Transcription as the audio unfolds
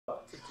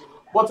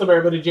What's up,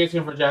 everybody?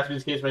 Jason for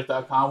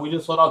JaspysCaseBreaks.com. We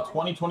just sold out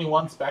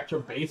 2021 Spectra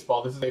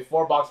Baseball. This is a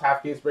 4-box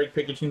half case break,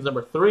 pick and choose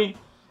number 3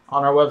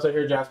 on our website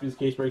here,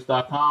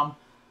 JaspysCaseBreaks.com.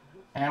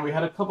 And we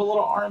had a couple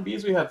little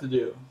R&Bs we had to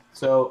do.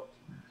 So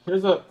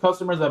here's the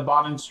customers that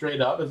bought in straight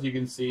up, as you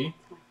can see.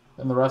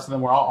 And the rest of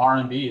them were all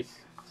R&Bs.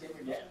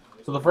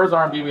 So the first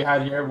R&B we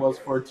had here was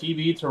for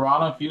TV,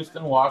 Toronto,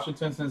 Houston,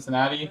 Washington,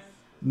 Cincinnati,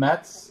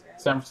 Mets,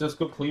 San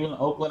Francisco, Cleveland,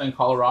 Oakland, and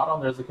Colorado.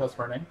 And there's the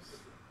customer names.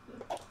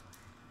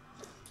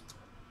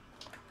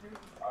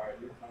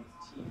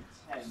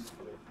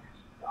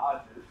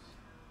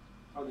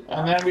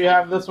 And then we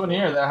have this one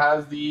here that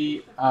has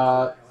the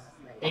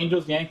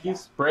Angels,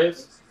 Yankees,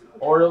 Braves,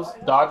 Orioles,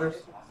 Dodgers,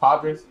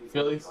 Padres,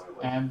 Phillies,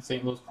 and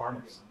St. Louis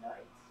Cardinals.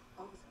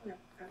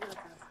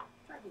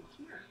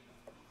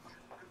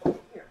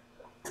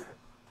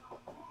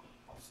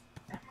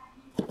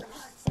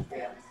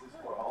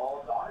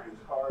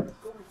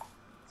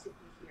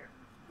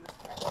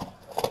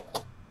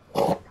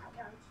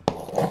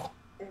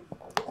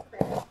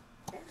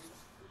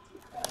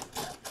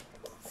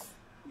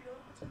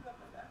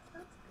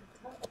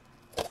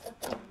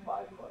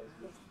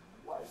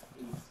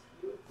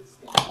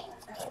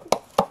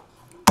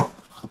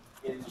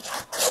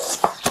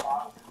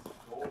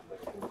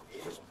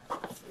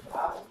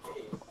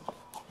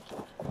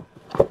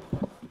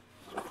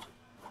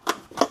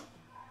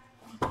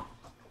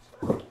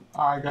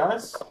 Alright,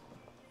 guys.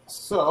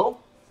 So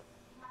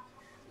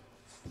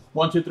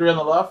 1, 2, 3 on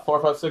the left, 4,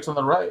 5, 6 on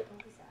the right.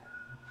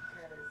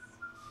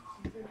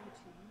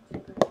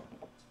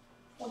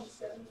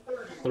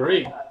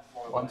 3.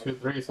 1, 2,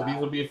 3. So these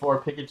will be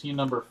for pick a team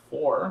number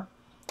 4.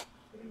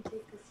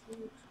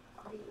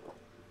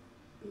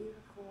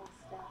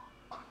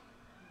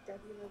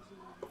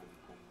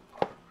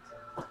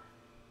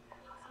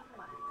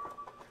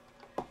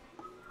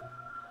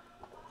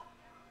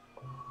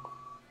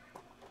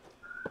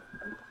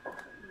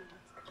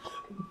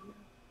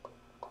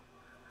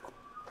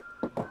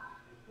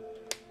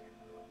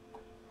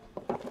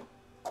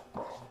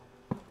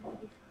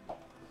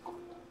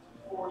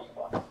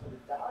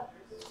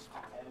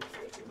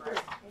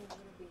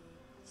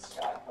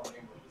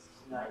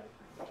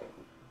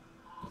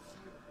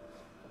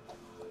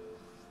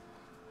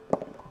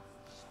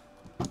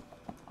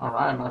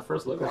 Alright, my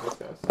first look at this,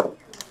 guys. $42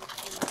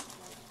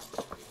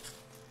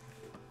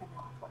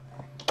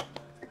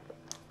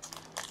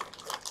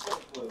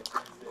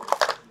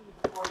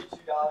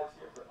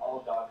 here for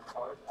all Dodger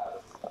cards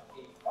out of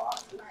 8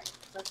 boxes.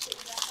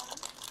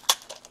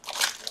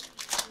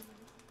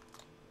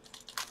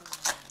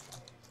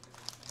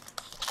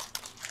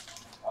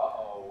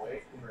 Uh-oh,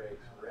 waiting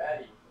breaks.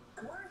 Ready.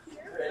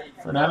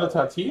 Fernando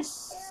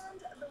Tatis.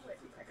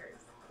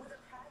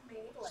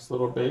 Just a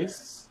little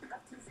base.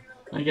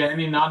 Again,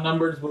 any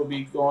non-numbers will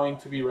be going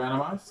to be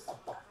randomized.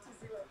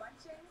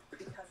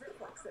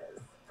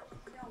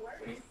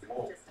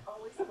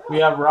 We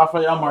have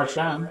Rafael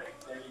Marchand,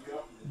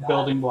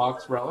 Building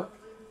Blocks relic.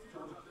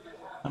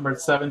 Numbered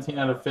 17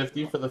 out of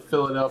 50 for the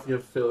Philadelphia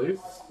Phillies.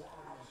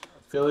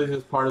 Phillies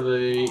is part of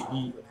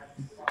the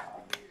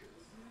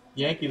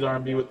Yankees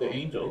R&B with the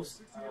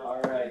Angels.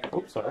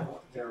 Oops, sorry.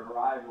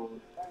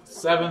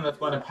 7, that's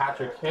going to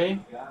Patrick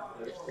K.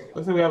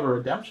 Looks like we have a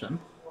redemption.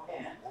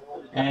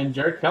 And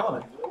Jared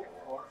Kelly.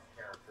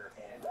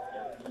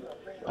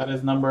 That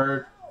is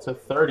numbered to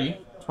 30,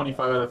 25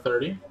 out of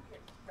 30.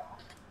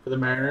 For the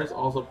Mariners,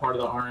 also part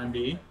of the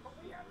R&B.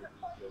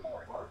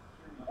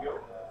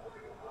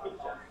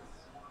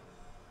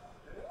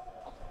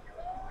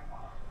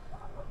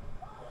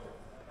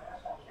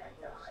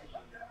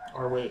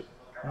 Or wait,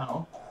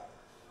 no.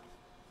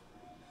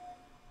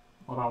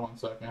 Hold on one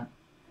second.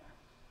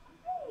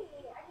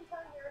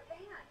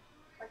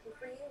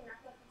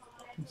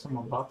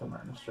 Someone bought the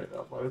Mariners straight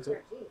up. Why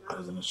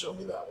doesn't it show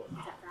me that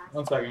one?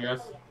 1 second,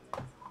 guys.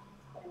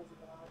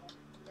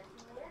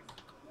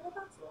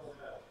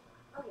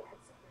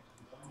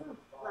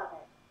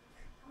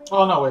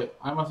 Oh no, wait.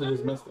 I must have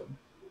just missed it.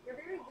 You're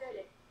very good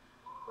at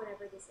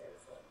whatever this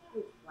is.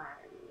 You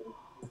flatter me.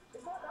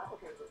 It's not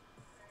complicated.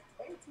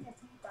 AT&T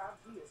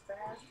 5G is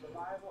fast,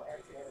 reliable,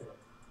 and secure.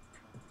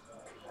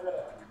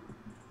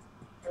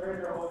 Turn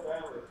your whole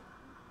family.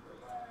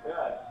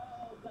 Good.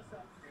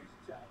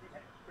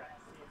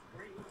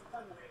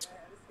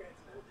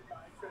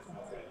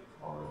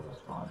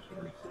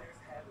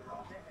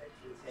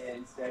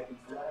 And seconds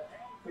left.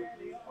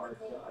 Quickly,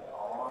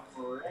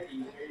 already.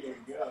 Here you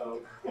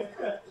go.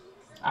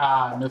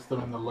 I missed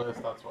them in the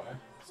list, that's why.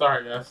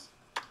 Sorry, guys.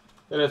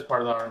 It is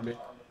part of the R&B.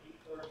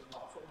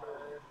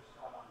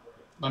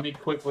 Let me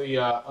quickly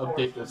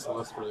update this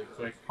list really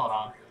quick. Hold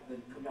on.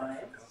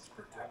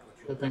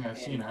 Good thing I've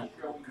seen it.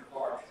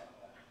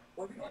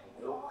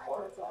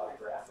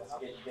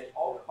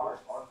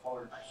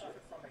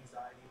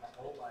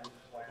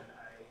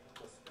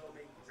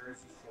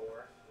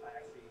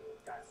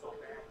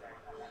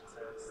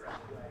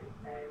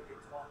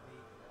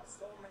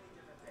 So many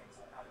different things.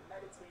 How to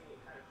meditate,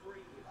 how to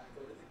breathe, how to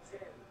go to the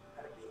gym,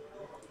 how to be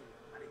healthy,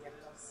 how to get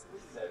enough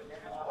sleep.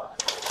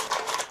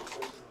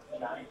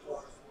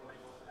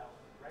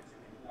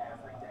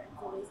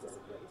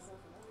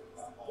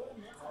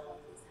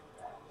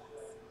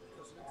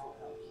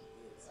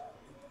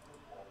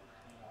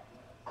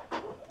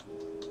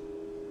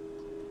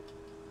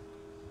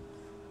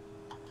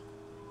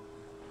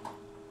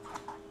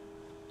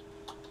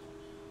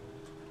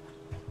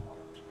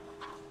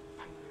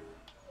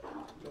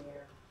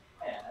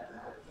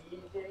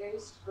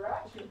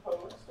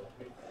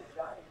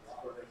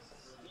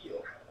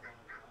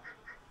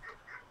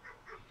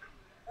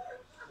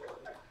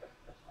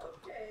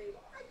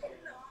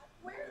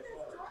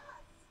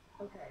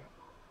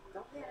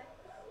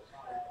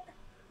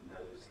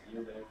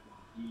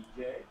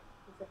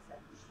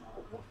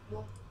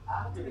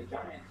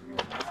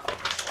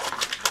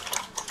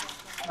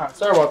 Alright,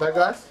 sorry about that,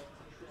 guys.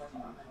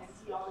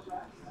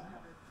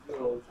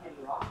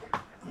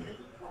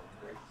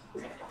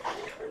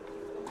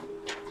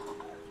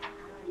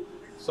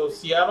 So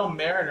Seattle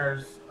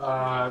Mariners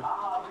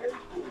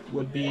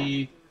would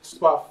be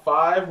spot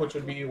 5, which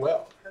would be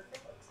Will.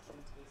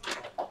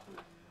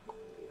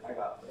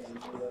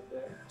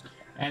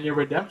 And your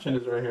redemption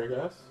is right here,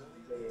 guys.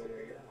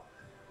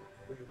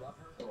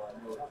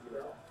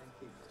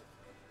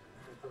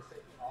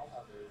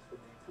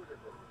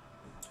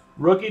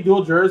 Rookie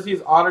dual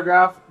jerseys,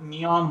 autograph,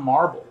 neon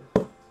marble.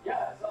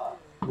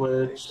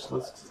 Which,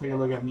 let's take a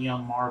look at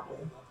neon marble.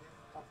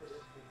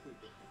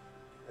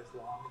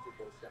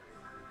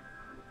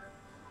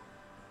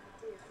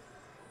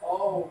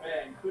 Oh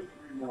man, couldn't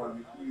agree more.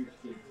 I'm a huge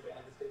Kings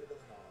fan.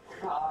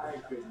 I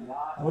could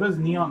not. What is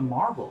neon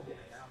marble?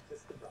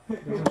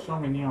 It doesn't show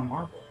me neon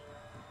marble.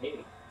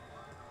 Hey.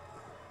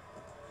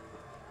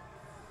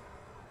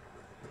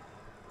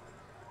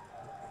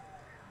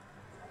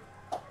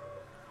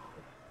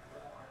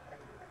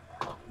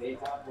 They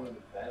have one of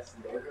the best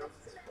logos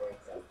to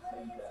sports I've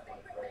seen that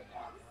like right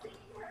now.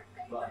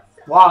 But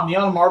Wow,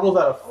 neon marble's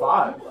out of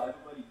 5. Buddy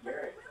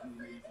Garrett,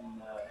 who's in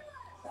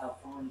South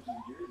Orange,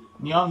 New Jersey.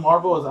 Neon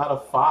marble is out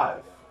of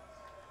 5.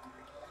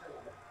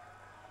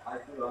 I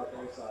flew out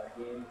there, saw a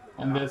game.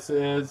 And this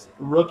is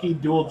rookie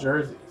dual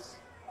jerseys.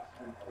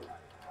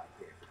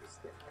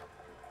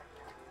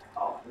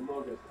 Oh, the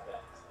logo's the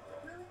best.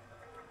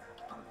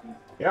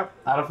 Yep,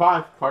 out of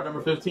 5. Card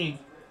number 15.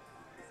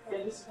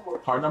 Yeah, this is more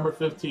Card number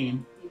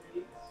 15.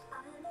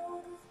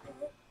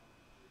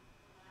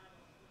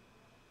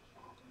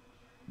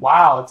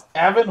 Wow, it's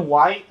Evan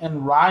White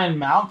and Ryan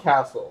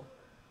Mountcastle.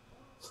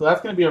 So that's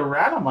going to be a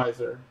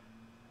randomizer.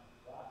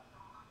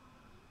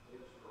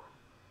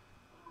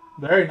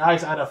 Very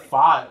nice, out of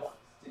 5.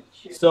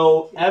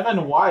 So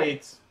Evan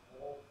White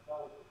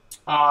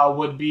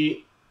would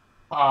be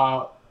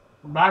Ryan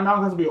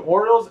Mountcastle would be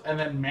Orioles and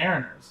then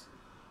Mariners,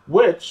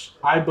 which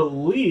I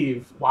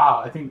believe.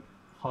 Wow, I think.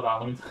 Hold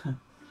on, let me.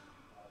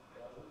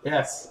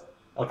 Yes.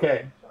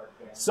 Okay.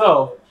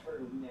 So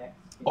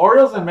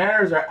Orioles and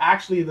Mariners are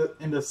actually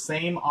in the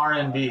same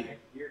R&B.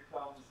 Here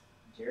comes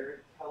Jared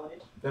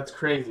Kelenic. That's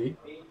crazy.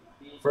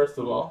 First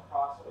of all,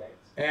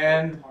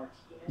 and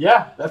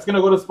yeah, that's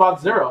gonna go to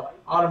spot 0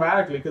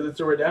 automatically because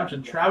it's a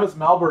redemption. Travis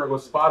Melberg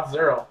was spot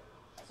 0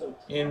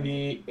 in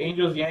the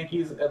Angels,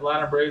 Yankees,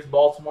 Atlanta Braves,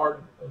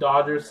 Baltimore,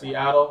 Dodgers,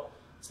 Seattle,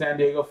 San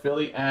Diego,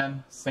 Philly,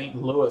 and St.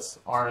 Louis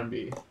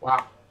R&B.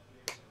 Wow.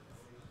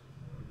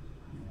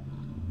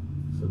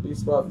 So be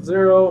spot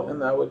 0, and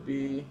that would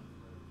be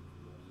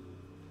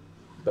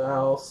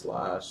Bell /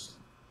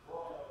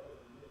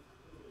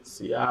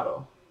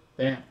 Seattle.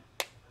 Damn.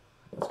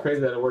 It's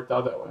crazy that it worked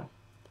out that way.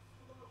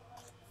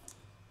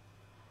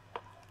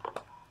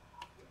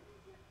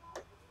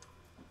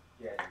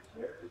 Yeah,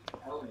 Jared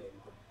Kelenic, a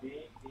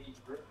big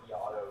rookie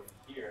auto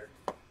here.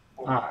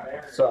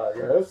 Alright, sorry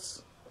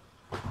guys.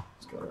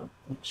 Just gotta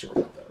make sure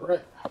we got that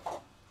right.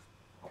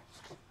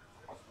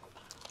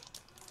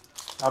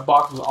 That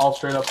box is all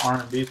straight up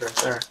R&Bs right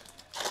there.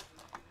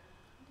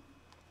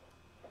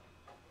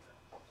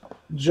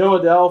 Joe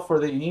Adell for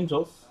the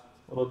Angels.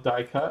 Little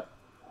die cut.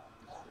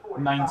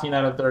 19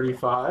 out of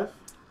 35.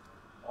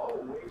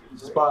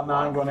 Spot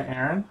 9 going to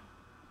Aaron.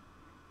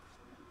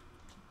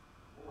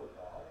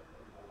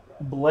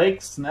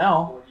 Blake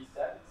Snell.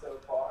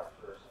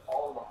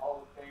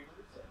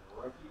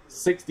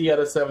 60 out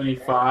of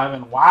 75.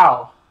 And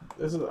wow,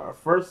 this is our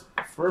first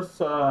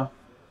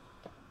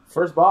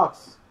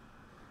box.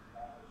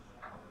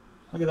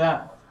 Look at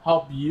that.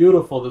 How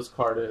beautiful this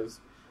card is.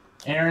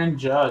 Aaron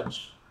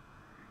Judge.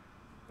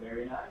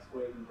 Very nice,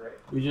 waiting break.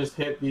 We just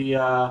hit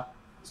the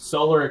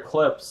solar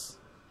eclipse.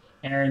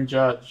 Aaron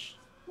Judge,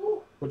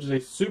 which is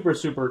a super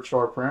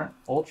short print,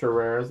 ultra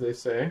rare as they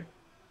say.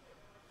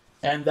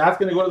 And that's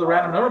going to go to the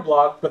random number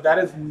block, but that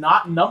is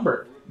not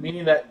numbered,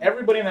 meaning that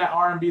everybody in that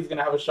R&B is going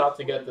to have a shot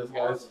to get this,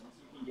 guys.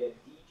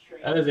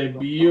 That is a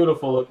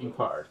beautiful looking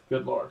card.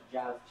 Good lord.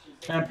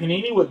 And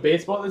Panini with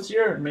baseball this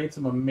year made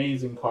some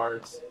amazing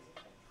cards,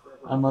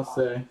 I must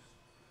say.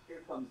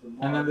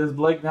 And then this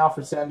Blake now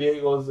for San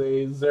Diego is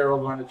a 0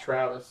 going to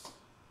Travis.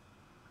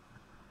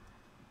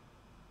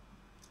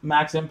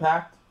 Max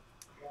Impact,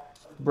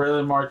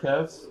 Braylon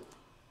Marquez.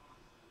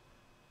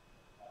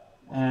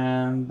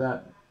 And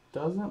that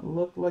doesn't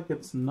look like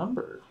it's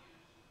numbered.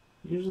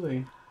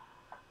 Usually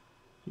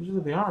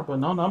they are, but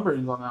no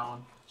numberings on that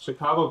one.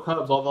 Chicago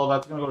Cubs, although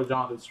that's going to go to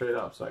Jonathan straight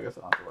up, so I guess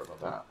I don't have to worry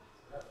about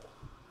that.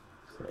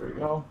 So there we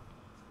go.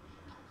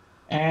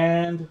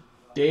 And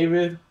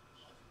David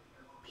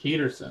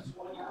Peterson.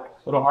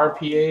 Little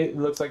RPA, it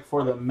looks like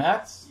for the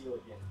Mets.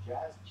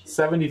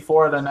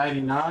 74 out of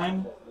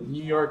 99.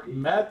 New York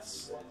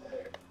Mets.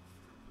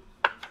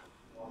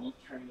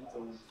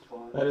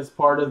 That is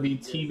part of the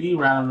TV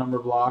random number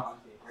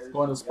block.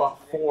 Going to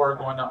spot 4,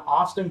 going to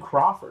Austin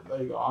Crawford.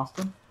 There you go,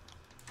 Austin.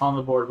 On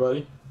the board,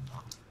 buddy.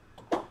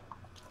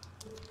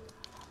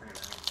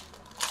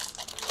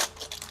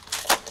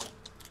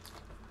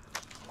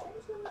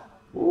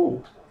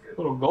 Ooh,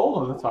 little gold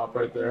on the top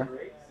right there.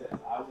 Drake says,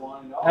 I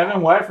want it all.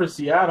 Evan White for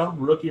Seattle,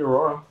 rookie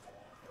Aurora.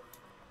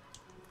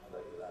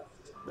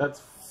 That's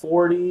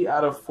 40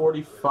 out of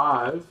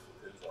 45.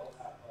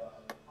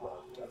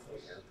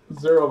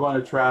 0 going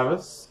to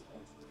Travis.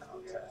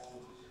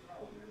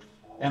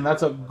 And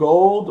that's a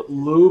gold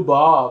Lou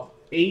Bob,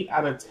 8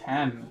 out of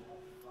 10.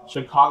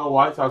 Chicago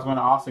White Sox going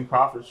to Austin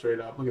Crawford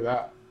straight up. Look at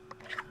that.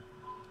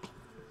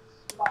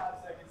 5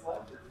 seconds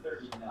left at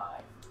 39.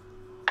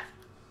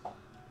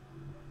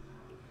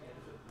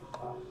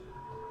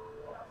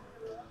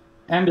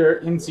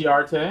 Ender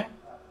Inciarte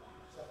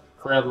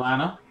for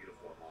Atlanta.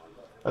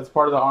 That's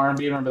part of the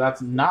R&B. Remember,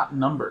 that's not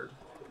numbered.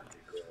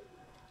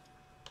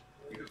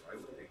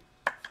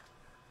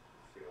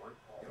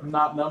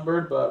 Not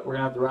numbered, but we're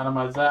going to have to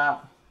randomize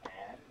that.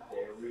 And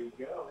there we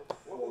go.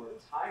 For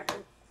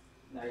Tiger.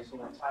 Nice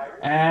one, Tiger.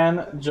 And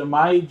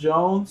Jahmai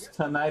Jones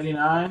to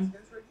 99.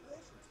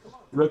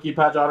 Rookie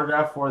patch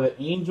autograph for the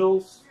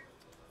Angels.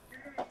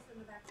 All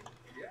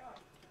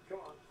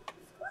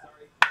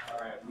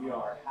right, we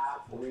are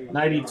halfway.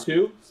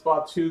 92.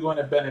 Spot 2 going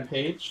to Bennett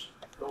Page.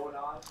 Going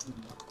on to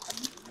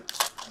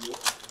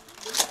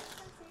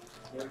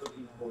they're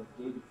looking for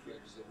David Pierce.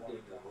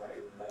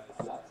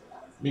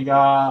 We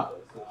got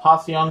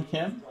Ha-Seong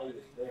Kim.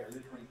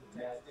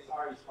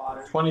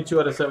 22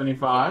 out of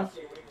 75.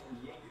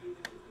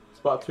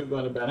 Spot 2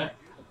 going to Bennett.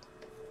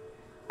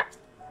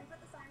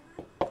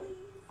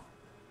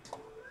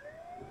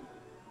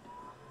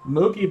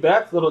 Mookie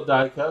Betts, little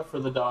die cut for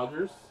the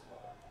Dodgers.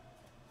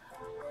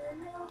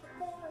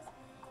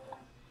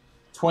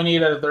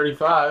 28 out of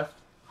 35.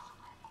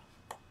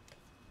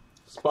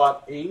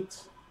 Spot 8.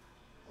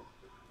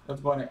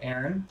 That's going to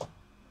Aaron.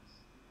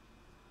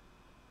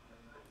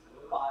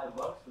 $5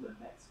 for the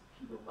Mets.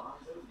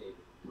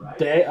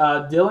 David,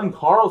 right? Dylan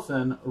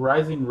Carlson,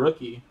 rising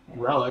rookie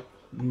relic,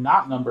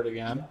 not numbered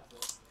again.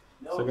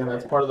 So again,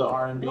 that's part of the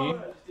R&B.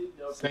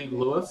 St.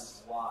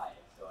 Louis. Why?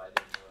 So I didn't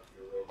know if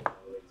you were waiting.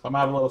 So I'm gonna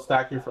have a little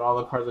stack here for all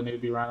the cards that need to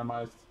be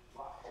randomized.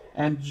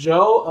 And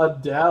Joe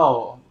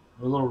Adele,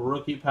 a little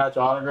rookie patch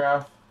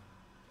autograph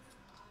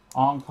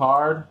on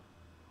card.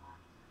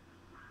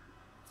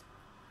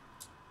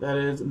 That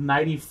is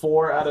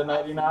 94 out of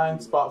 99.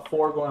 Spot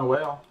 4 going to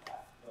Whale.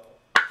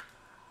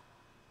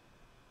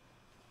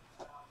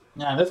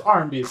 Yeah, this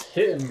R&B is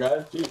hitting,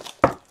 guys. Jeez.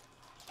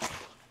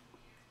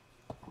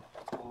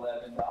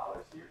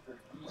 $11 here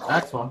for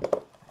Next one. And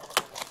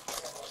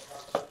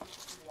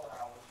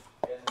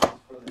this is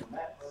for the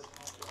Mets.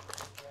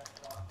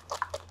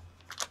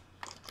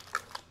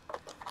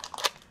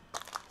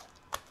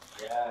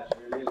 Yeah,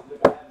 sure is.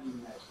 Look, I haven't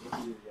even had a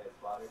video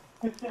yet, Potter.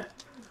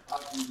 How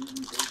can you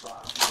use a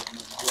box?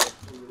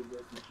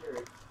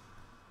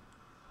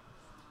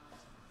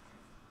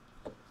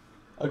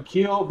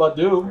 Akil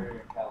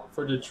Badu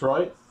for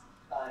Detroit.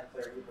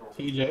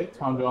 TJ,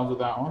 Tom Jones with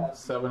that one.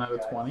 7 out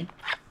of 20.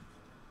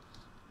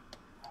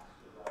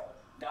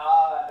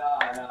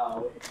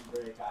 No.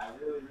 Break. I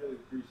really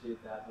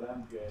appreciate that, but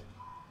I'm good.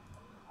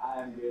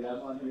 I'm good.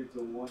 I'm on here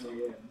till 1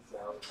 a.m.,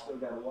 so still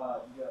got a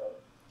while to go.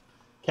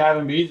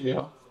 Kevin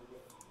Biggio.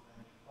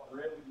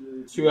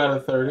 2 out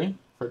of 30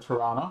 for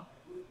Toronto.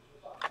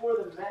 For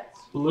the Mets,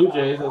 Blue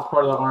Jays as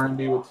part of the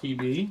R&B with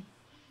TB.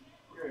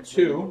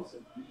 2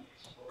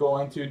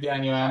 going to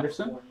Daniel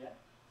Anderson.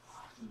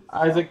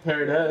 Isaac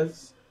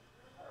Paredes.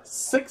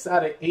 6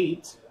 out of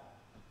 8.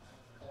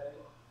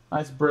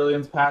 Nice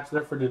Brilliance patch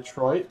there for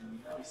Detroit.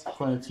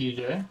 Going to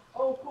TJ.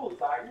 oh, cool,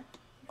 Tiger.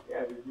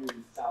 Yeah, we're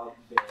doing South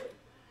Bay.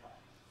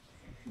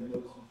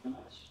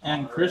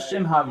 And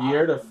Christian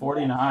Javier to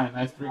 49.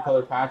 Nice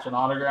 3-color patch and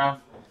autograph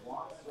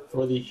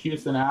for the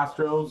Houston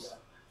Astros.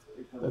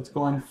 That's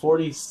going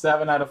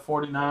 47 out of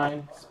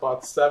 49.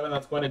 Spot 7.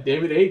 That's going to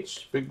David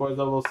H. Big Boys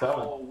 007.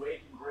 Oh,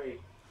 wait and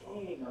break.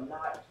 Dang, I'm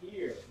not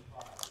here.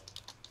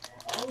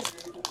 Oh,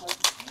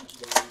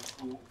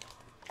 cool.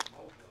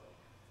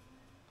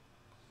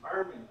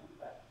 Merman.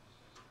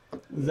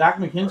 Zach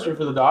McKinstry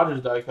for the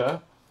Dodgers die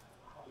cut.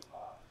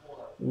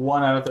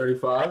 1 out of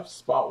 35.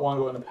 Spot 1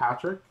 going to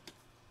Patrick.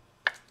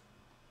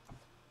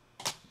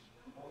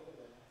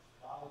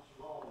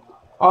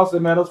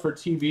 Austin Meadows for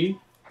TB.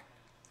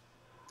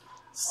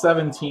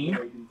 17.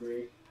 Wait and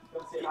break.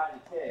 Come say hi to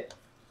Ted.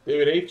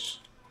 David H.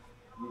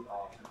 He's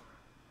awesome.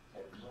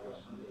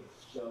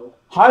 So,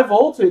 High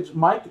voltage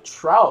Mike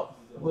Trout.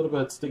 A little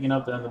bit sticking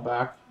up there in the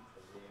back.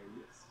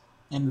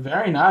 And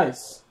very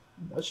nice.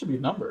 That should be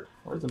numbered.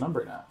 Where's the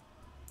numbering at?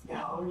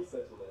 no, he's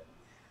such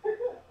a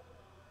legend.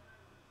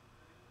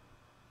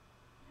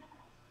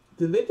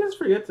 Did they just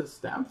forget to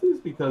stamp these?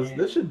 Because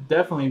this should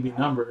definitely be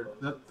numbered.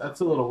 That's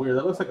a little weird.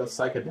 That looks like a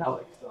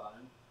psychedelic.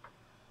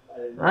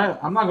 Right?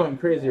 I'm not going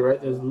crazy,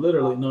 right? There's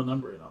literally no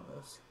numbering on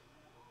this.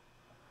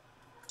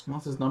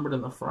 Unless it's numbered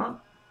in the front.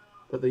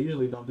 But they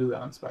usually don't do that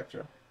on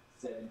Spectra.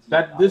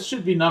 This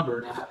should be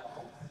numbered.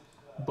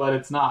 But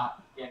it's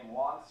not. And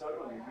Juan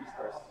Soto and Luis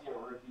Garcia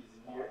rookies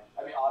in here.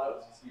 I mean,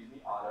 autos, excuse me.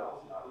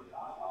 Autos,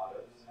 not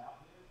autos.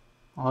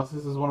 Unless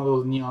this is one of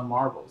those neon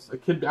marbles.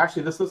 It could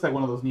actually, this looks like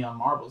one of those neon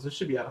marbles. This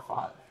should be out of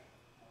 5.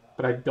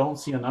 but I don't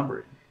see a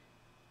numbering.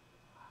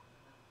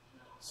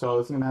 So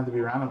it's going to have to be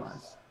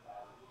randomized.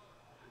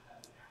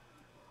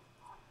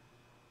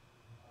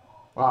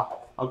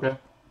 Wow. Okay.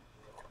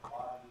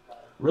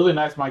 Really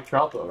nice Mike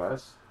Trout, though,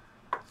 guys.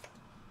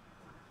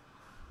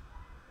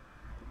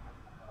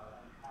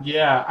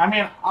 Yeah, I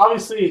mean,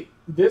 obviously,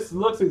 this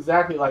looks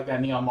exactly like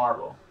that Neon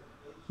Marble.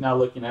 Now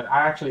looking at it,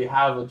 I actually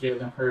have a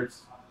Jalen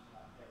Hurts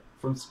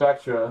from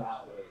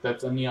Spectra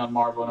that's a Neon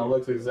Marble, and it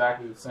looks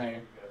exactly the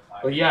same.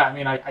 But yeah, I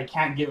mean, I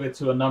can't give it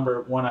to a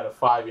number 1 out of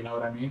 5, you know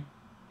what I mean?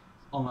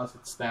 Unless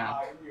it's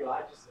stamped.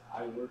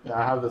 Yeah,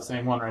 I have the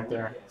same one right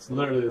there. It's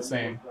literally the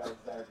same.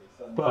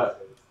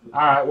 But,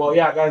 alright, well,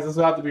 yeah, guys, this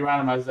will have to be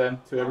randomized then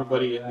to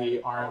everybody in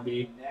the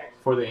R&B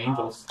for the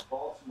Angels.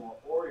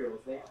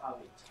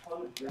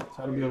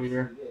 That'll be over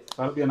here.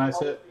 That'll be a nice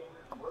hit.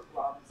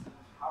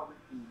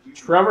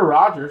 Trevor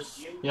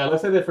Rogers. Yeah,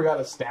 looks like they forgot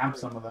to stamp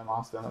some of them,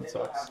 Austin. That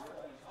sucks.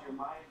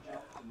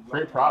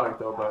 Great product,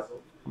 though, but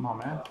come on,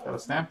 man. Gotta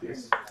stamp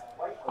these.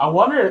 I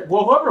wonder,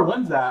 well, whoever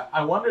wins that,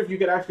 I wonder if you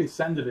could actually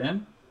send it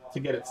in to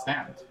get it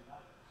stamped.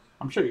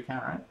 I'm sure you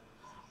can, right?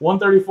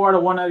 134 to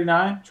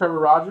 199, Trevor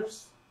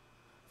Rogers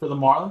for the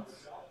Marlins.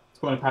 It's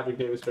going to Patrick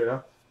Davis straight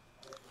up.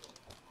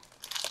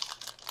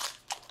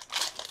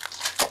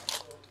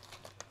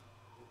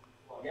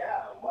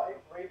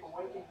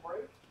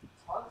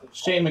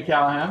 Shane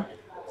McCallahan.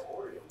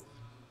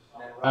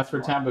 That's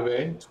for Tampa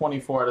Bay.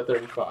 24 out of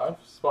 35.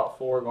 Spot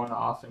 4 going to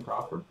Austin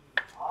Crawford.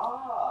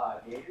 Ah,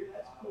 Gator,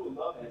 that's cool.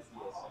 Love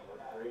SDSU.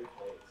 Great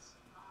place.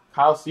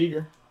 Kyle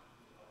Seager.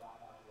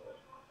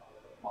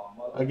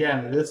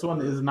 Again, this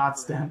one is not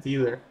stamped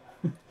either.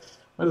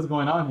 What is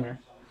going on here?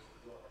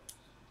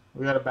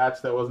 We got a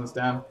batch that wasn't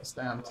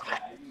stamped.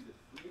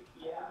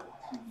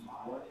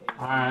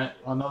 Alright,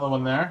 another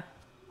one there.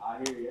 I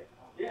hear you.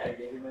 Yeah,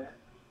 Gator, man.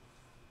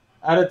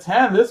 Out of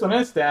 10, this one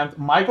is stamped.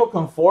 Michael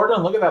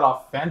Conforto. Look at that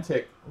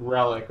authentic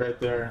relic right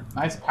there.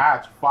 Nice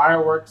patch.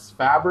 Fireworks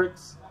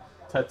Fabrics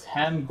to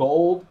 10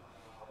 gold.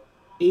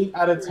 8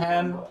 out of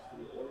 10.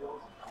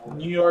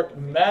 New York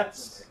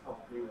Mets.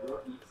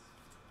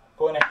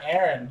 Going to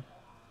Aaron.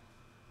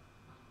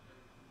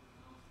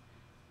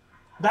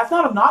 That's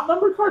not a not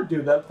numbered card?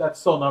 Dude, that's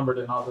so numbered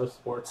in all those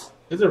sports.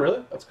 Is it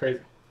really? That's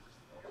crazy.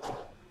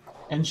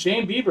 And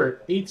Shane Bieber.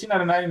 18 out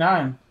of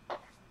 99.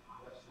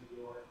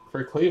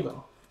 For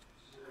Cleveland.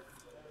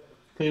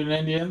 Cleveland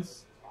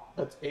Indians,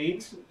 that's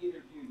 8.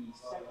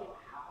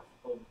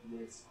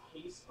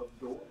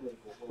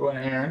 Going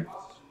to Aaron.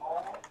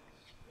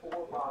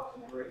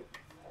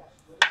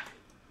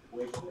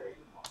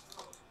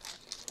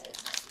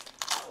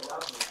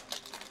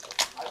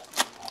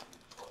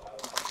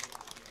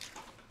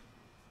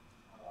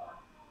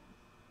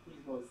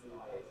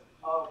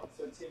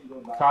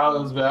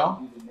 Kyle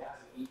Isbell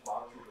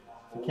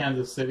for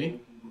Kansas City.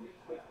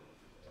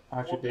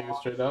 Patrick Davis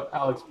straight up.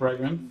 Alex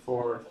Bregman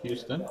for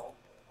Houston.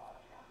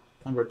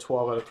 Number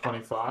 12 out of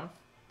 25.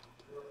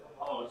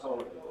 Oh, it's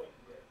over.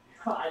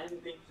 I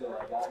didn't think so.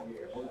 I got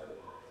here.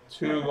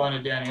 2 going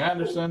to Danny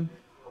Anderson.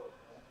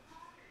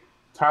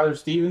 Tyler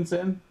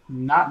Stevenson,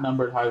 not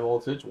numbered high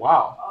voltage.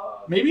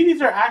 Wow. Maybe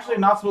these are actually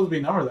not supposed to be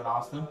numbered then,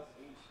 Austin.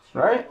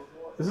 Right?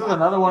 This is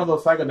another one of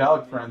those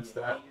psychedelic prints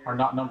that are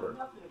not numbered.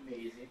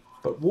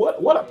 But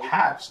what a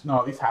patch.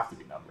 No, these have to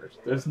be numbered.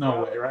 There's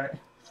no way, right?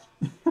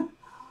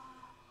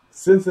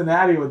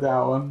 Cincinnati with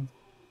that one.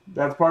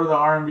 That's part of the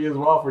R&B as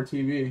well for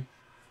TV.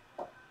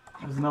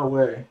 There's no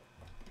way.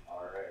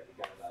 All right,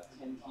 we got about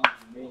 10 teams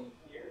remaining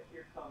here.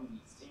 Here come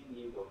the San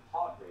Diego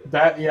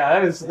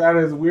Padres. That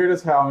is weird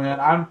as hell, man.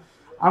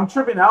 I'm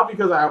tripping out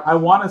because I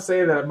want to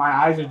say that my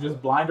eyes are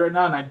just blind right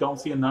now and I don't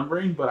see a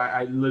numbering, but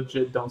I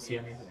legit don't see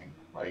anything.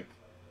 Like,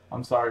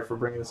 I'm sorry for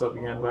bringing this up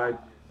again,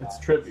 but it's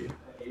trippy.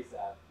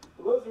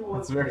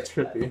 It's very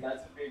trippy.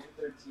 That's a major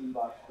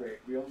 13-box break.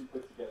 We only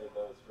put together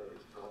those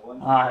for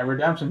one. All right,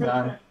 redemption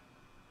time.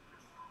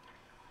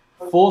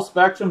 Full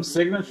Spectrum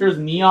Signatures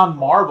Neon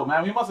Marble.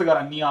 Man, we must have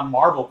got a Neon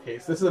Marble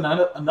case. This is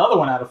another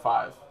 1 out of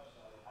 5.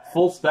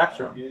 Full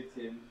Spectrum.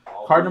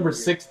 Card number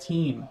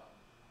 16.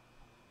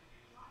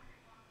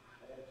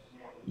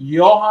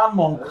 Johan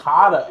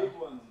Moncada.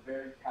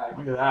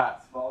 Look at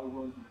that. Smaller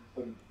ones we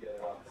put them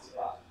together on the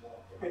spot.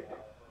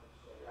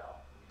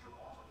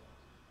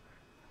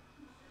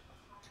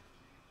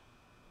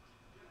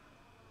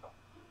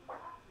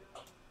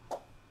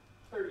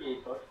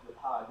 38 bucks for the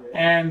Padres.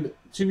 And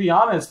to be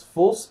honest,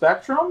 Full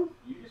Spectrum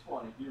You just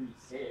want to hear me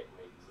say it,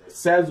 wait.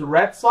 says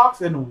Red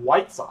Sox and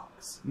White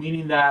Sox,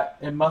 meaning that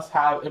it must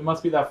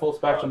be that Full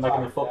Spectrum like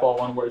in the football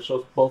one where it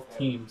shows both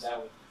teams.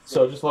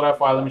 So just let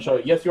FYI, let me show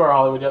you. Yes, you are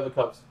Hollywood. You have the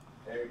Cubs.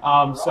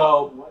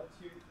 So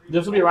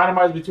this will be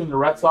randomized between the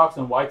Red Sox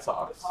and White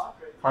Sox.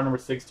 Card number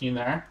 16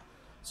 there.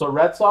 So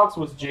Red Sox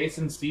was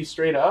Jason C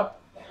straight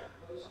up.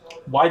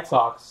 White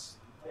Sox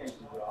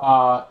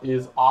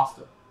is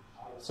Austin.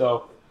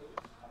 So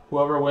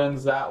whoever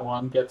wins that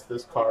one gets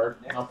this card.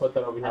 And I'll put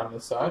that over here on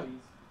this side.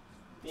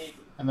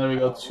 And there we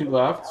go, 2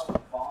 left.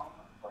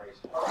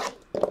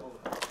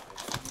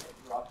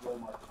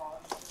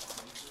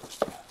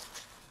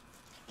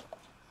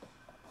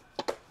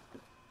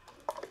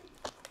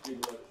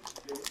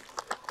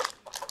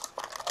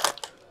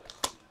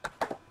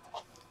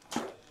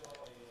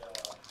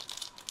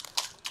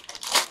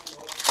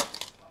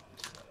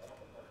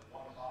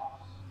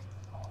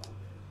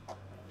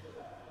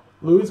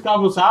 Luis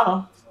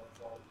Campusano.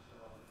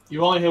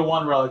 You only hit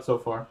one relic so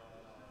far,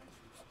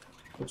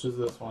 which is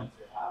this one.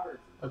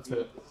 That's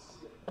it.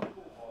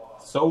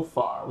 So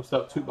far, we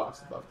still have 2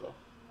 boxes left though.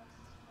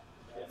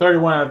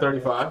 31 out of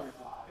 35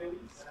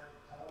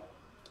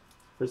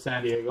 for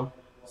San Diego.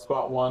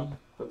 Spot 1.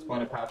 That's going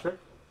to Patrick.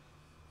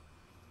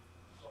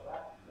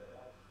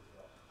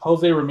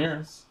 Jose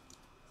Ramirez.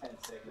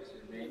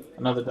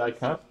 Another die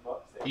cut.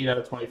 8 out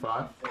of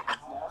 25.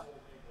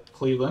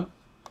 Cleveland.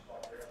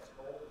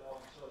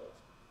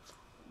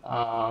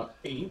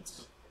 8.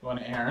 Going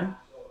to Aaron.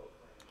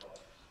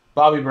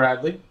 Bobby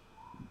Bradley.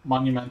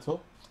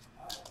 Monumental.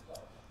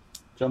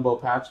 Jumbo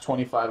patch.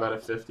 25 out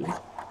of 50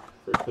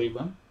 for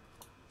Cleveland.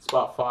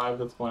 Spot 5.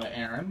 That's going to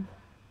Aaron.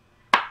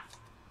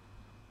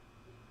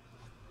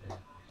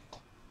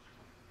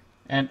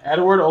 And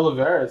Edward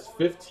Olivares.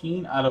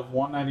 15 out of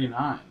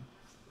 199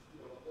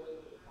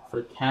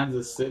 for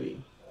Kansas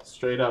City.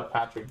 Straight up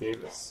Patrick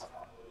Davis.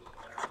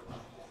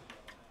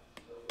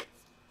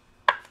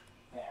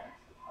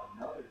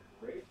 Another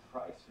great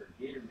price for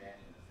Gatorman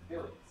and his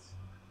affiliates.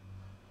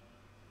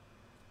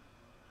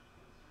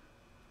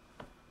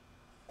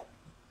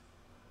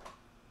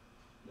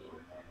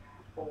 Gatorman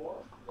 4.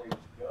 There you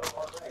go.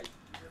 All right.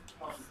 Here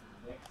comes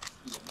the next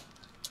team.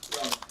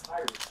 From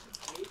Pirates, the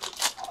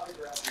biggest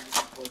autograph we're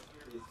looking for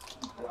here is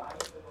Brian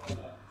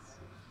Williams.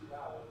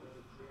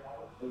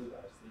 Those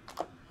are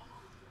sleepy.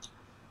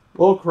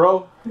 Will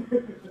Crow.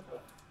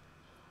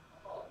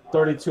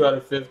 32 out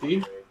of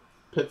 50.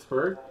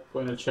 Pittsburgh.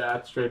 Going to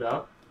Chad straight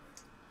up.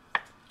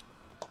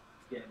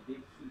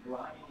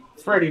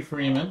 Freddie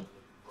Freeman.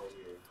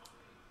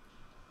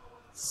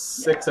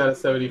 6 out of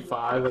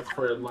 75. That's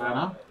for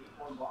Atlanta.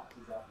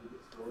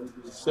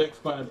 6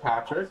 going to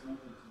Patrick.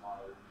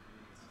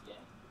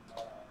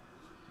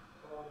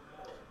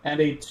 And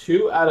a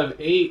 2 out of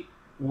 8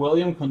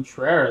 William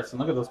Contreras. And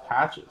look at those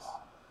patches.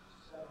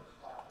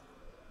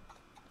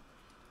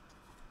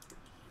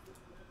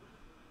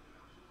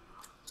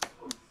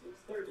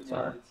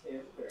 Sorry.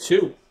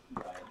 2.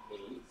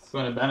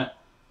 Going to Bennett.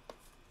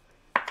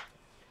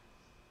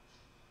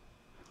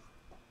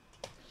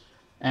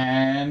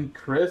 And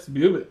Chris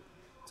Bubit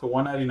to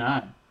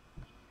 199.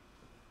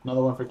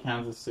 Another one for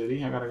Kansas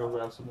City. I gotta go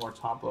grab some more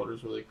top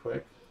loaders really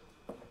quick.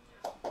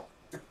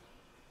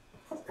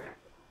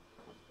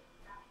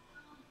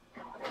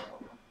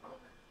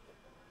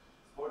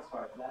 Sports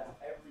Park, that's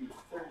every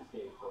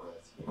Thursday for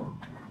us here.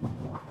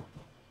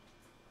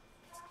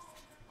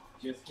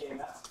 Just came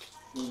out.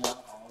 Came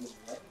out on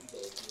Wednesday.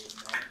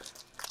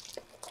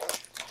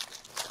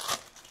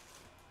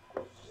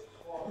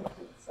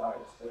 Sorry,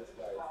 sports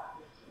guys.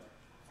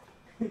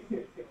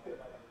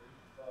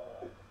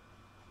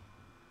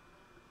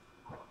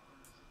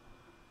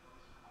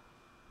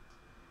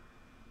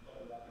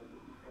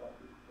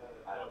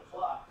 Out of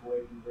clock,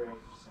 waiting break.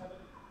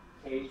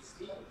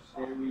 K-Steve,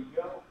 there we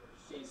go.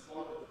 K-Steve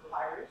with the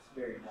Pirates,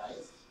 very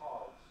nice.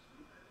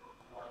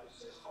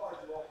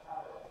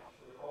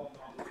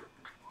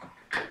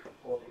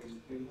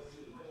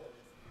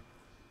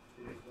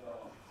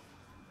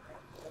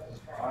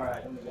 All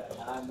right, we got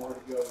 9 more to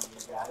go here,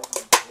 guys.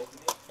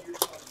 Here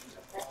comes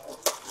the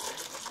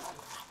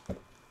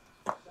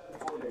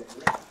for the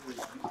Rangers, you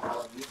are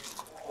looking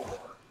for.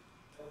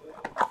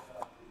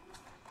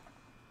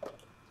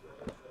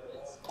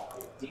 It's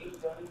Dave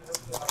Dunning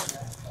looking on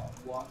that.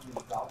 Walking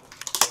about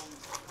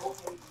the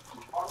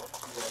Department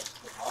of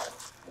the Heart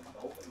and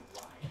Open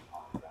Ryan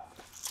on that.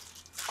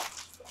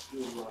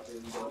 Here we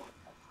go.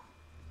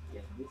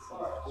 And this is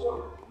for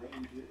the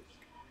Rangers.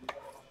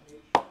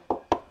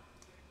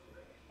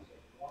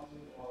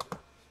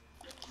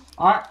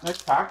 Alright,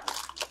 next pack.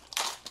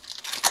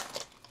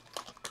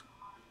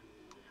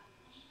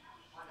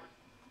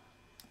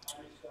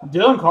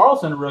 Dylan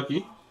Carlson,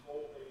 rookie.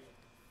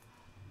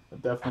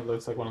 It definitely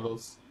looks like one of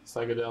those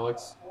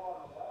psychedelics.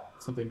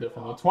 Something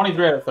different though.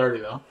 23 out of 30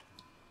 though.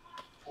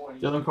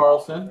 Dylan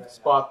Carlson,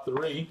 spot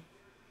 3.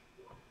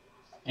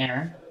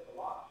 Aaron.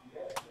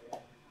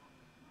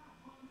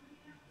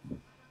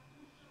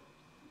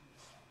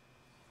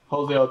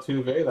 Jose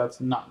Altuve, that's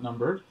not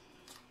numbered.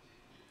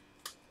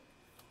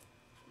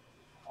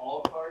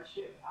 All card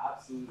ship,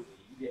 absolutely.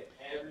 You get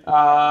every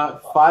 5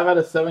 out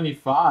of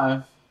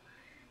 75.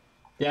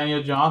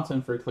 Daniel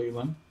Johnson for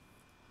Cleveland.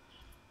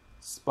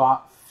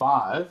 Spot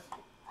 5.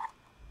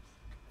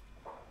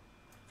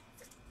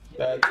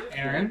 That's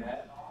Aaron.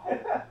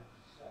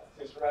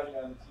 Just running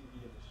on the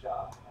TV in the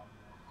shop.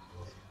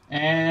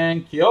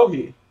 And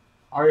Kyohi.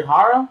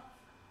 Arihara.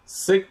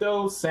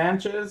 Sicto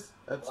Sanchez.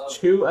 That's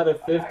 2 out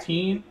of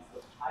 15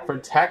 for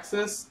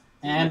Texas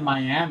and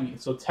Miami.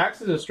 So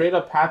Texas is straight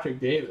up Patrick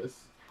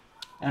Davis.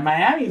 And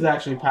Miami is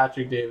actually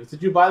Patrick Davis.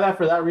 Did you buy that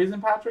for that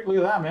reason, Patrick? Look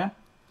at that, man.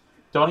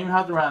 Don't even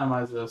have to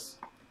randomize this.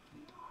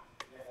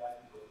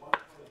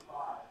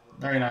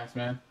 Very nice,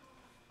 man.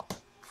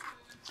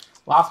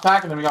 Last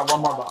pack, and then we got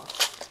one more box.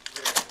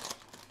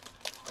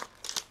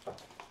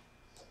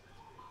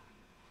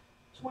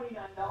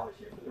 $29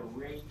 here for the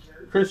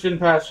Rangers. Christian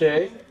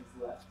Pache.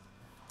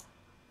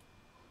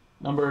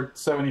 Number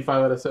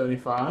 75 out of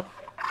 75.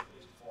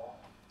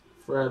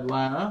 for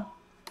Atlanta.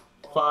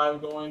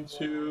 5 going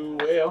to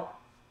Whale.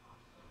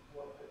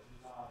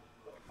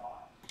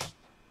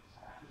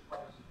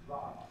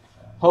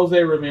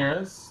 Jose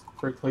Ramirez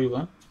for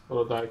Cleveland.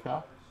 Little die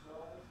cut.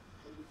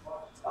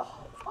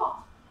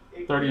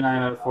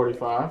 39 out of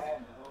 45.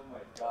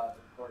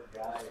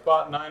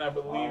 Spot 9, I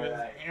believe, is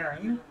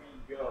Aaron.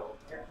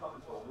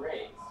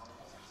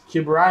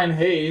 Brian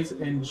Hayes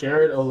and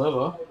Jared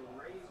Oliva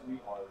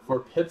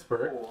for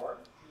Pittsburgh.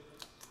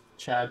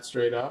 Chad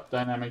straight up.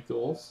 Dynamic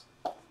duels.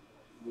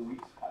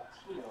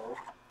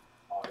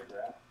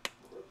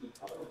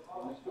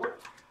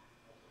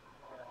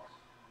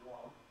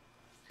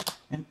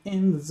 And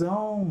in the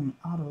zone.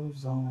 Auto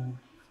zone.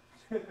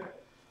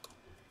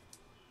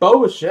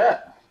 Bo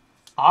Bichette.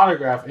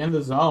 Autograph in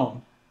the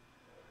zone.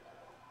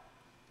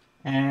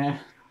 And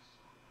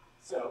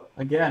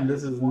again,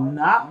 this is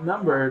not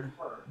numbered.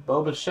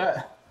 Bo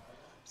Bichette.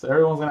 So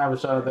everyone's going to have a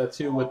shot at that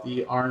too with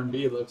the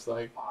R&B, it looks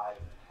like,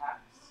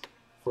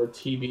 for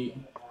TB.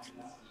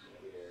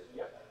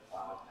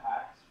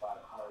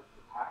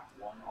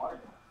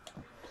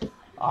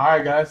 All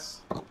right,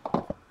 guys.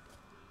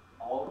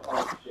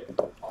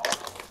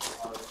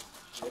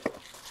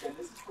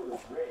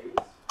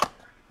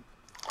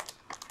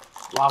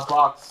 Last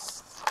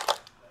box.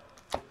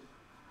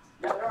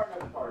 Yeah, there are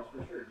no cards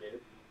for sure,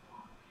 Gabe.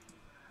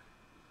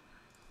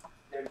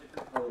 They're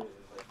different colors,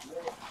 like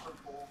red,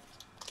 purple,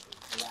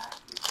 black,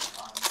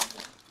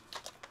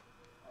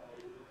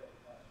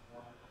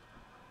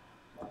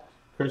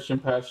 Christian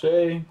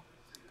Pache.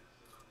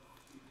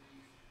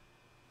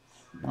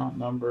 Not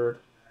numbered.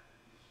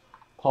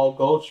 Paul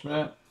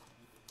Goldschmidt.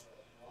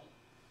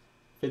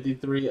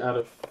 53 out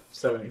of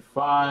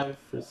 75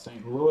 for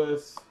St.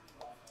 Louis.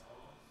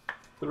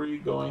 3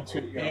 going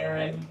to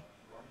Aaron.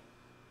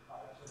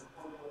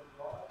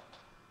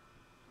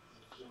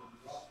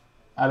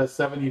 Out of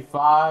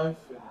 75,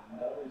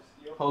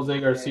 Jose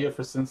Garcia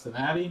for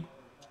Cincinnati.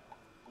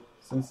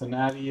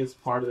 Cincinnati is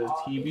part of the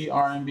TB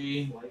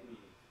R&B,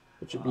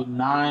 which would be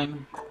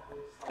 9,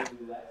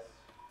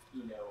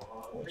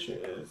 which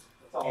is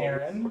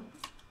Aaron.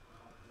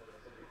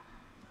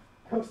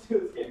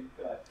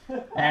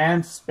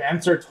 And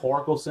Spencer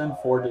Torkelson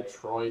for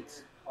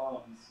Detroit.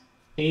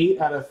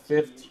 8 out of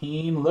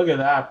 15. Look at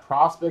that.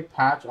 Prospect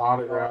patch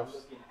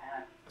autographs.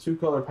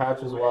 2-color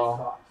patch as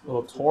well.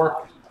 Little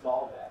torque.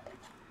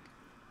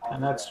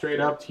 And that's straight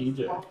up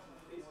TJ.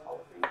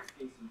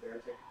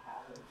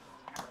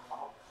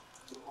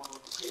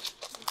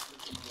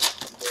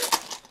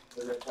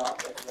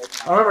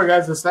 However,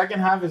 guys, the second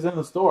half is in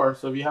the store.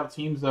 So if you have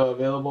teams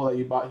available that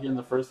you bought here in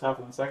the first half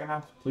and the second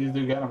half, please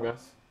do get them,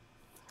 guys.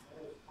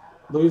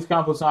 Luis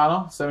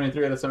Campusano,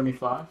 73 out of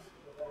 75.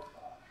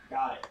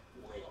 Got it.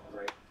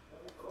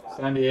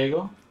 San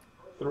Diego,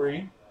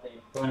 3.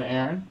 Going to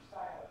Aaron.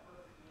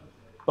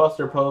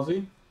 Buster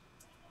Posey,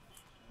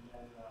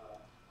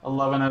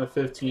 11 out of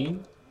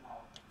 15.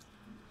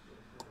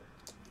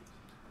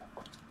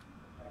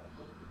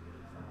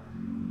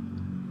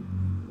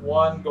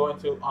 One going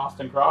to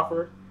Austin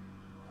Crawford.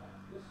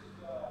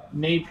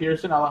 Nate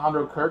Pearson,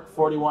 Alejandro Kirk,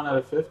 41 out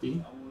of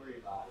 50.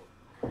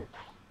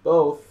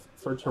 Both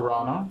for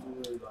Toronto.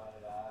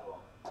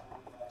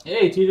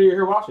 Hey, TJ, you're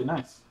here watching.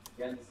 Nice.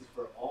 Again, this is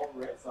for all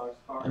Red Sox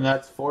cards. And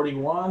that's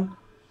 41.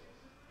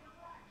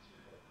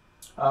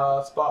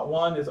 Spot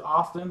 1 is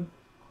Austin.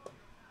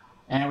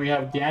 And we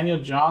have Daniel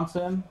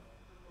Johnson.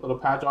 Little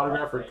patch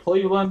autograph for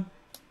Cleveland.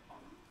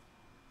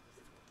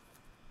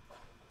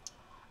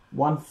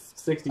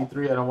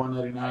 163 out of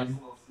 199. Nice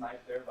little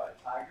snipe there by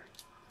Tiger.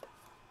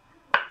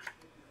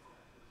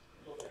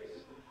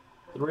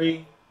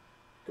 3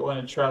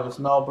 going to Travis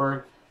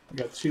Melberg. We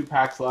got 2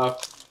 packs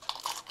left.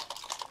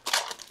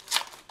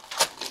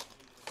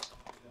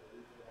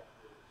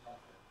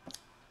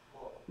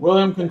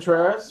 William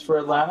Contreras for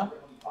Atlanta.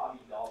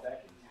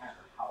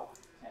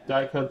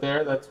 Die cut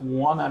there. That's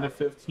 1 out of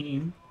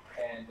 15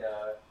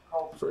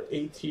 for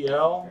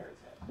ATL.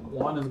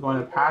 1 is going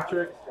to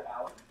Patrick.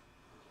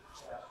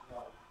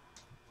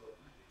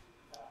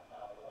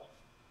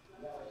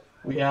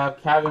 We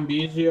have Kevin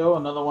Biggio,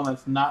 another one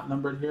that's not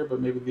numbered here, but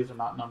maybe these are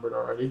not numbered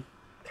already.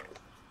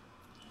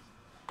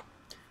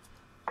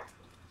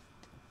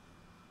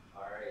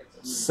 Alright.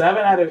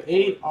 7 out of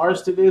 8,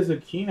 Aristides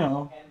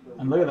Aquino.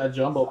 And look at that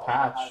jumbo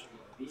patch.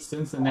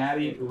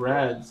 Cincinnati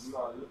Reds.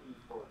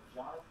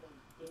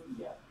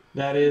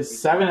 That is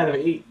 7 out of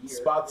 8.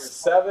 Spot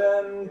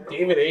 7,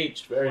 David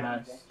H. Very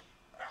nice.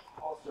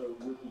 Also,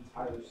 rookie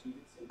Tyler Stevenson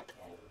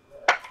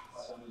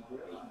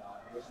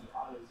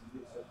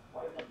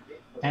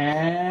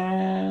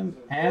And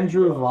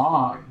Andrew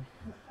Vaughn.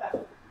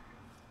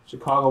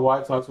 Chicago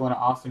White Sox went to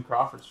Austin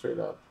Crawford straight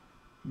up.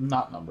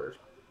 Not numbered.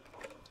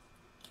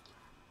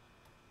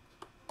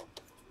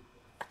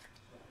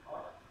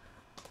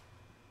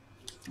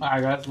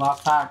 Alright, guys,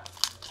 last pack.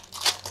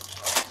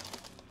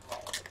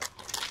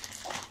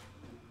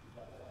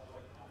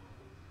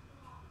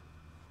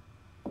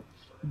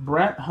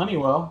 Brent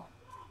Honeywell,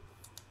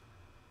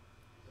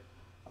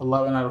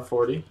 11 out of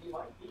 40.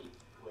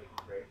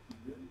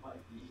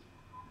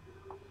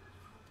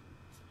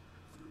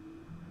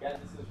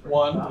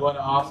 1 going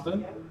to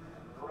Austin.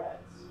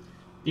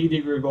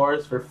 D.D.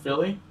 Gregorius for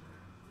Philly.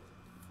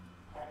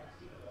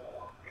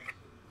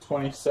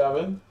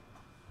 27.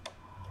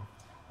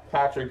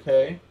 Patrick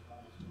K.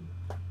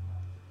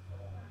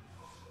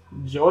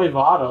 Joey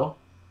Votto,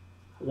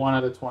 1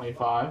 out of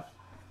 25.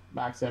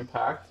 Max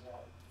Impact.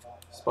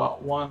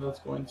 Spot 1, that's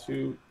going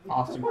to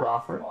Austin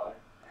Crawford.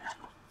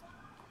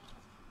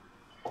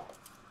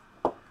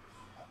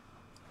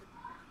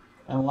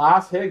 And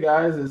last hit,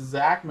 guys, is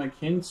Zach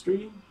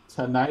McKinstry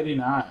to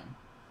 99.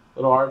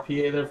 Little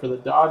RPA there for the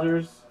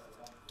Dodgers.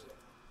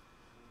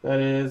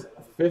 That is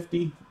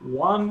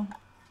 51.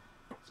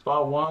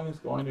 Spot 1 is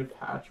going to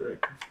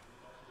Patrick.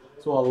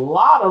 So a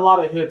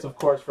lot of hits, of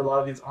course, for a lot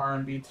of these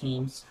R&B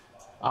teams.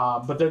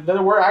 But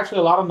there were actually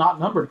a lot of not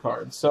numbered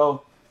cards.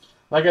 So,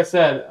 like I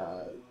said,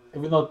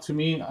 even though to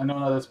me, I know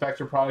in other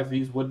Spectra products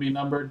these would be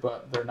numbered,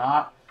 but they're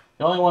not.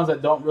 The only ones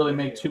that don't really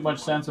make too much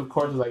sense, of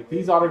course, is like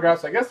these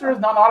autographs. I guess there is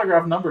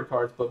non-autographed numbered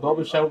cards, but Bill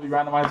Bichette will be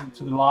randomizing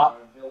to the lot.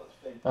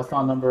 That's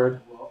not numbered.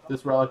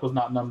 This relic was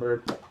not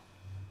numbered.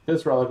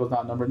 This relic was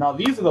not numbered. Now,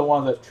 these are the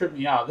ones that trip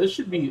me out. This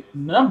should be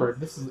numbered.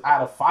 This is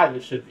out of 5,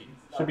 it should be.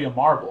 It should be a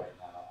marble.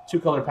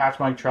 2-color patch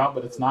Mike Trout,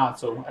 but it's not.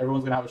 So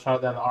everyone's going to have a shot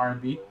at that in the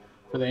R&B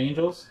for the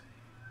Angels.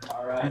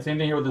 And same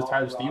thing here with this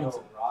Tyler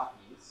Stevenson.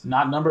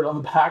 Not numbered on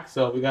the back,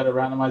 so we got to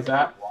randomize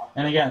that.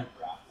 And again,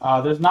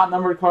 there's not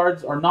numbered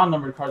cards or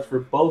non-numbered cards for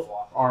both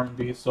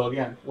R&B. So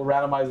again, we'll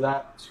randomize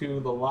that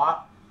to the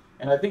lot.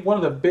 And I think one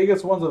of the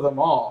biggest ones of them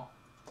all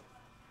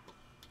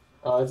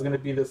is going to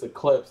be this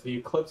Eclipse. The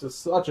Eclipse is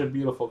such a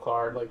beautiful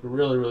card, like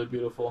really, really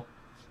beautiful.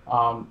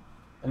 And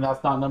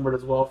that's not numbered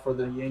as well for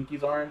the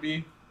Yankees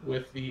R&B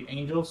with the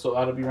Angels, so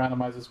that'll be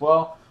randomized as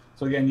well.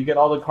 So again, you get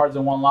all the cards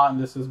in one lot,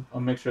 and this is a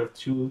mixture of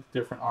 2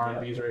 different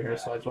R&Bs right here,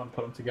 so I just want to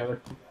put them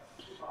together.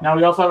 Now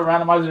we also have a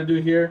randomizer to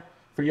do here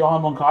for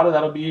Yohan Moncada.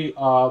 That'll be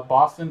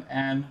Boston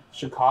and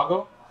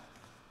Chicago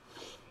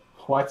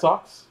White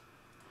Sox.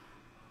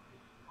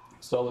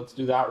 So let's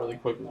do that really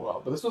quick as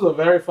well. But this was a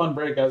very fun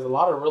break, guys. A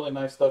lot of really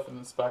nice stuff in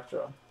the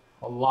Spectra.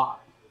 A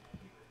lot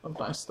of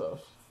nice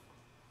stuff.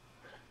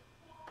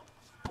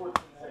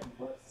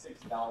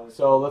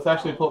 So let's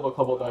actually pull up a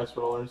couple dice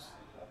rollers.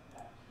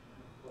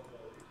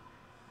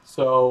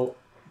 So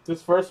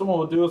this first one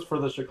we'll do is for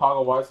the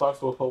Chicago White Sox.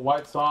 So we'll put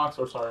Red Sox,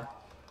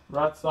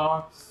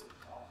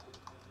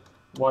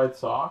 White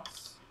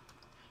Sox.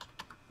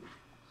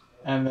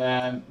 And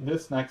then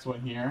this next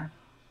one here,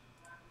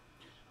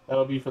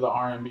 that'll be for the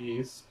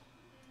R&Bs.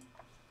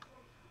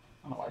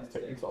 I don't know why it's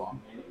taking so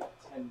long.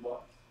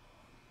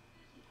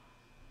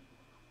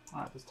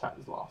 Alright, this tab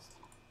is lost.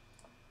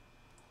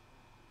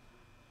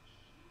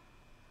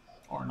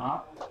 Or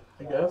not,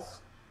 I guess.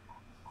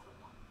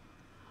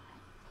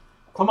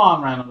 Come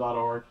on,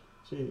 random.org.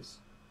 Jeez.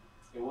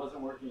 It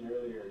wasn't working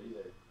earlier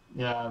either.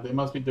 Yeah, they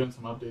must be doing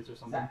some updates or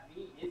something.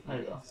 There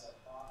you go.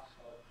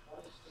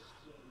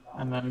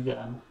 And then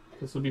again,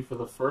 this will be for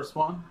the first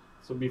one.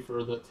 This will be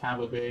for the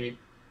Tampa Bay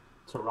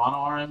Toronto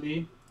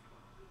R&B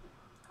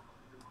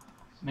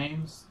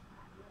names.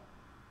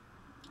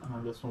 And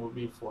then this one will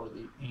be for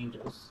the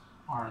Angels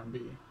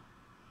R&B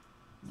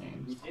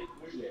names. We did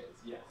Blue Jays,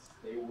 yes.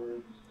 They were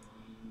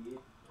the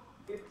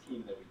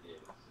 15 that we did.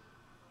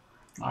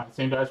 Alright,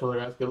 same dice roller,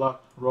 guys. Good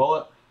luck. Roll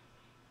it.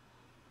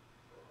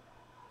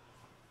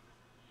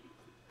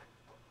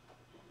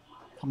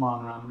 Come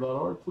on,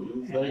 random.org,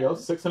 please. There you go.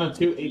 6 and a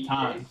 2, 8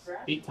 times.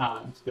 8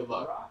 times. Good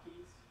luck.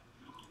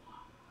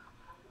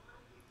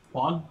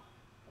 1,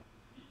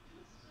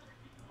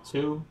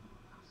 2,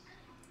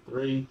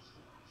 3,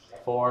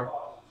 4,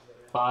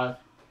 5,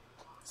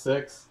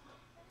 6,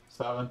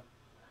 7,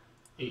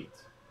 8.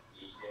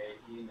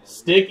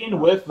 Sticking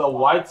with the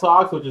White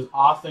Sox, which is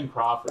Austin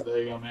Crawford. There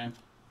you go, man.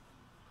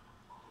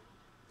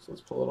 So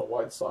let's put a little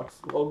White Sox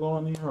logo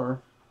in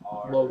here,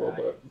 or logo,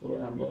 but a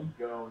little emblem.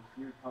 Go.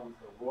 Here comes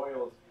the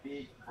Royals'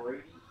 Big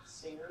Brady,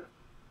 Singer,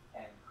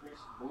 and Chris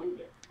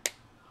Bludick.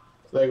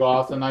 So there you go,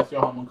 Austin. Nice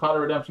Yohan Moncada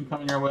redemption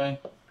coming your way.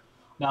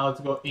 Now let's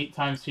go 8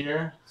 times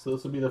here. So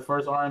this will be the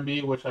first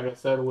R&B, which, like I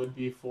said, would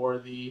be for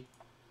the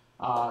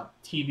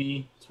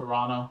TB,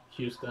 Toronto,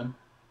 Houston.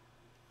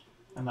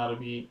 And that'll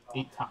be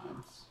 8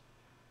 times.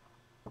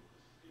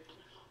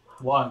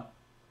 1,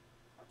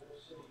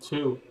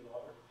 2,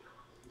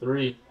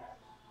 3,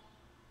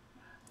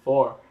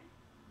 4,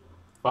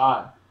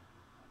 5,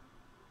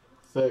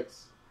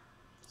 6,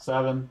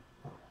 7,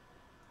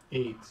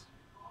 8.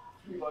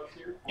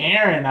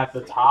 Aaron at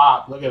the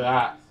top. Look at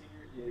that.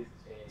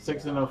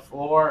 6 and a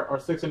 4 or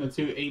 6 and a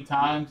 2, 8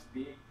 times.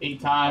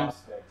 8 times.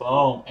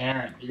 Boom,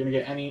 Aaron. You're gonna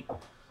get any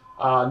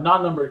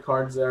non-numbered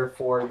cards there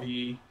for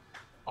the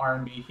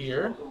R&B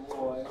here.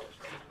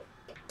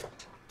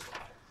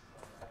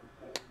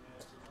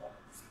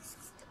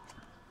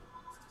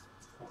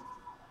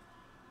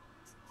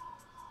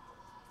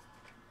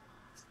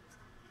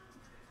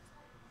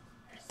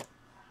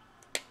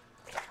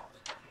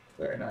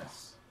 Very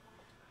nice.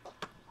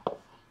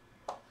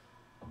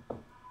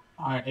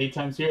 Alright, 8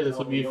 times here. This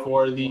will be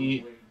for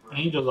the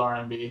Angels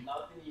R&B.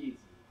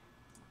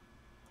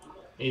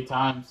 8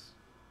 times.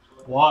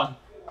 1,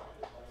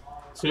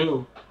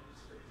 2,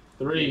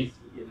 3,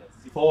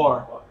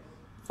 4,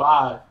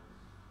 5,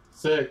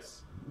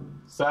 6,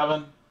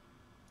 7,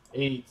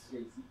 8.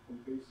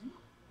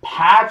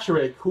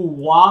 Patrick, who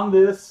won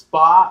this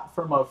spot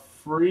from a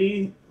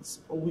free.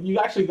 You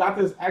actually got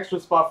this extra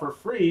spot for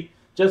free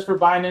just for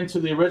buying into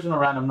the original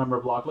random number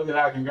block. Look at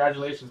that.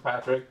 Congratulations,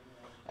 Patrick.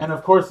 And,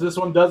 of course, this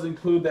one does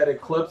include that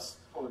Eclipse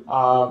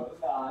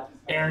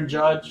Aaron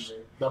Judge,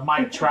 the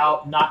Mike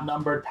Trout not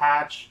numbered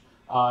patch.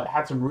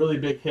 Had some really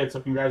big hits, so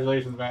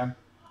congratulations, man.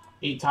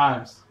 8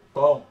 times.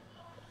 Boom.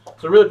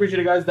 So really appreciate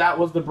it, guys. That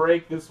was the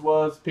break. This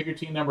was Pick Your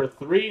Team number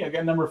 3.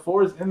 Again, number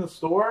 4 is in the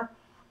store.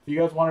 If you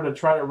guys wanted to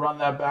try to run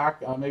that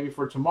back maybe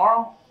for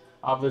tomorrow.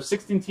 There's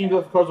 16 teams.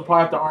 Of course, we'll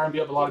probably have to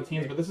R&B up a lot of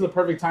teams, but this is a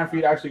perfect time for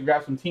you to actually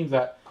grab some teams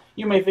that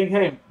you may think,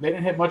 hey, they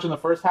didn't hit much in the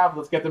first half.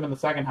 Let's get them in the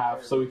second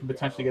half so we can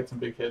potentially get some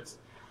big hits.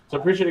 So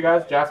appreciate it,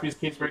 guys.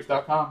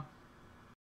 JaspysCaseBreaks.com.